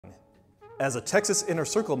As a Texas Inner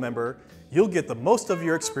Circle member, you'll get the most of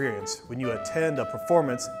your experience when you attend a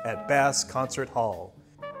performance at Bass Concert Hall.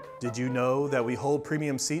 Did you know that we hold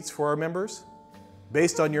premium seats for our members?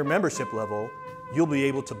 Based on your membership level, you'll be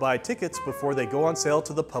able to buy tickets before they go on sale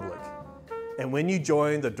to the public. And when you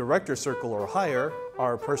join the Director Circle or higher,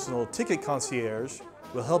 our personal ticket concierge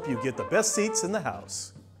will help you get the best seats in the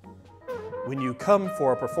house. When you come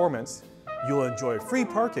for a performance, you'll enjoy free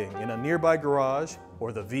parking in a nearby garage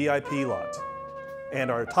or the VIP lot. And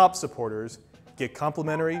our top supporters get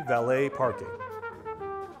complimentary valet parking.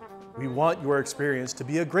 We want your experience to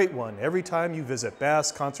be a great one every time you visit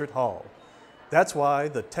Bass Concert Hall. That's why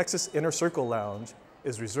the Texas Inner Circle Lounge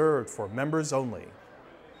is reserved for members only.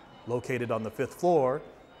 Located on the 5th floor,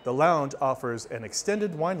 the lounge offers an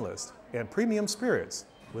extended wine list and premium spirits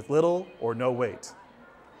with little or no wait.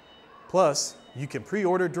 Plus, you can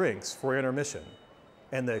pre-order drinks for intermission,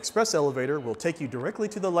 and the express elevator will take you directly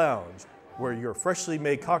to the lounge where your freshly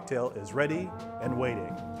made cocktail is ready and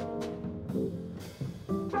waiting.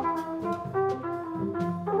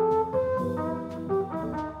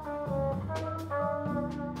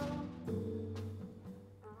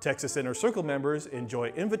 Texas Inner Circle members enjoy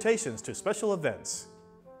invitations to special events.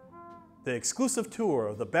 The exclusive tour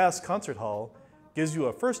of the Bass Concert Hall gives you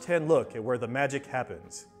a first-hand look at where the magic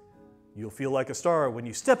happens. You'll feel like a star when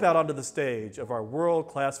you step out onto the stage of our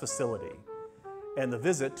world-class facility. And the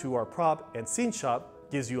visit to our prop and scene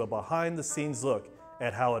shop gives you a behind-the-scenes look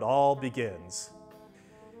at how it all begins.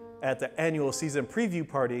 At the annual season preview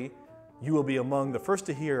party, you will be among the first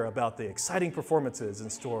to hear about the exciting performances in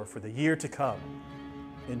store for the year to come.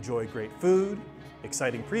 Enjoy great food,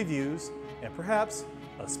 exciting previews, and perhaps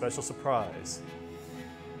a special surprise.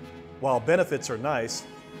 While benefits are nice,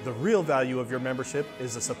 the real value of your membership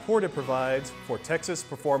is the support it provides for Texas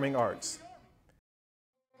performing arts.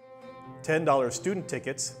 $10 student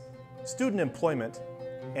tickets, student employment,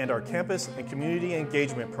 and our campus and community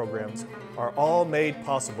engagement programs are all made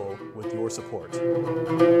possible with your support.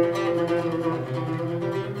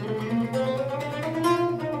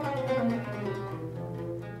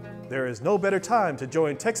 There is no better time to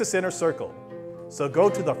join Texas Inner Circle, so go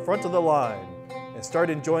to the front of the line and start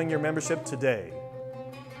enjoying your membership today.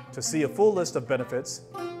 To see a full list of benefits,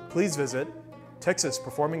 please visit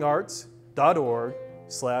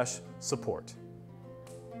texasperformingarts.org/support.